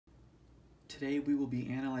Today we will be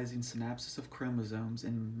analyzing synapsis of chromosomes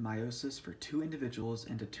in meiosis for two individuals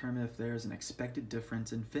and determine if there is an expected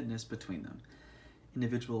difference in fitness between them.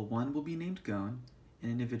 Individual 1 will be named Gon,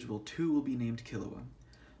 and individual 2 will be named Kiloa.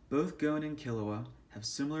 Both Gon and Kiloa have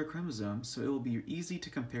similar chromosomes, so it will be easy to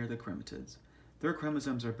compare the chromatids. Their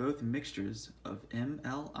chromosomes are both mixtures of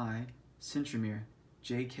MLI, centromere,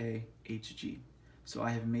 JK, HG. So I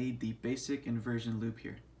have made the basic inversion loop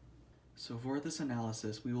here. So for this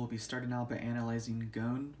analysis, we will be starting out by analyzing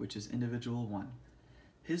Gon, which is individual 1.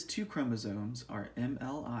 His two chromosomes are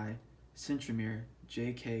MLI, centromere,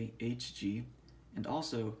 JK, HG, and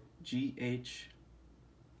also GHI,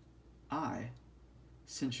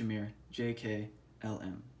 centromere, JK,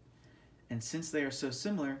 LM. And since they are so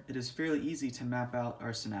similar, it is fairly easy to map out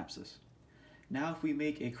our synapsis. Now if we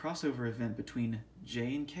make a crossover event between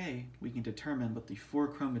J and K, we can determine what the four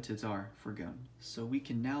chromatids are for Gon. So we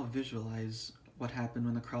can now visualize what happened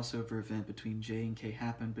when the crossover event between J and K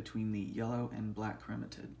happened between the yellow and black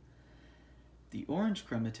chromatid. The orange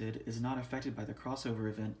chromatid is not affected by the crossover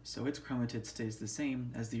event, so its chromatid stays the same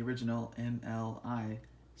as the original MLI,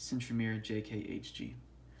 centromere, JKHG.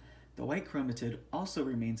 The white chromatid also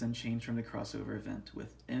remains unchanged from the crossover event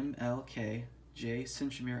with MLK, J,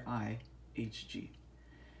 centromere I, HG.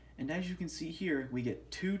 And as you can see here, we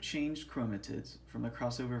get two changed chromatids from the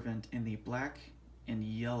crossover event in the black and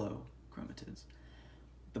yellow chromatids.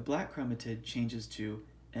 The black chromatid changes to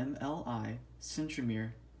MLI,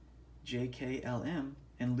 centromere, JKLM,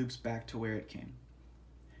 and loops back to where it came.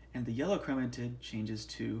 And the yellow chromatid changes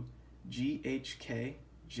to GHK,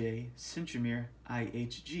 J, centromere,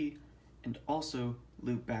 IHG, and also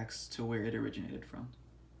loop backs to where it originated from.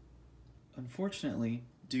 Unfortunately,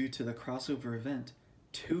 due to the crossover event,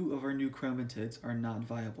 two of our new chromatids are not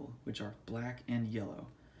viable, which are black and yellow.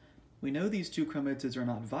 We know these two chromatids are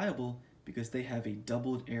not viable because they have a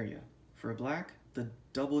doubled area. For black, the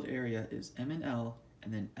doubled area is M and L,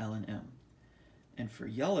 and then L and M. And for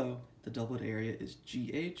yellow, the doubled area is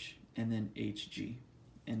GH and then HG,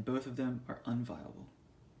 and both of them are unviable.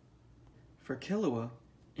 For Kiloa,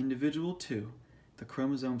 individual 2, the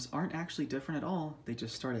chromosomes aren't actually different at all, they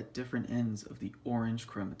just start at different ends of the orange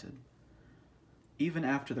chromatid, even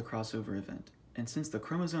after the crossover event. And since the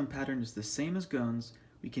chromosome pattern is the same as Gon's,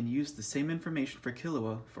 we can use the same information for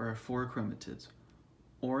Kiloa for our four chromatids.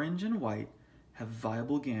 Orange and white have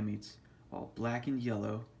viable gametes, while black and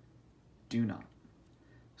yellow do not.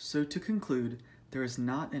 So to conclude, there is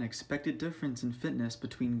not an expected difference in fitness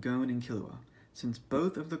between Gon and Kiloa. Since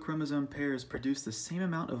both of the chromosome pairs produce the same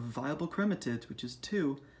amount of viable chromatids, which is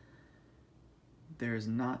 2, there is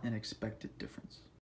not an expected difference.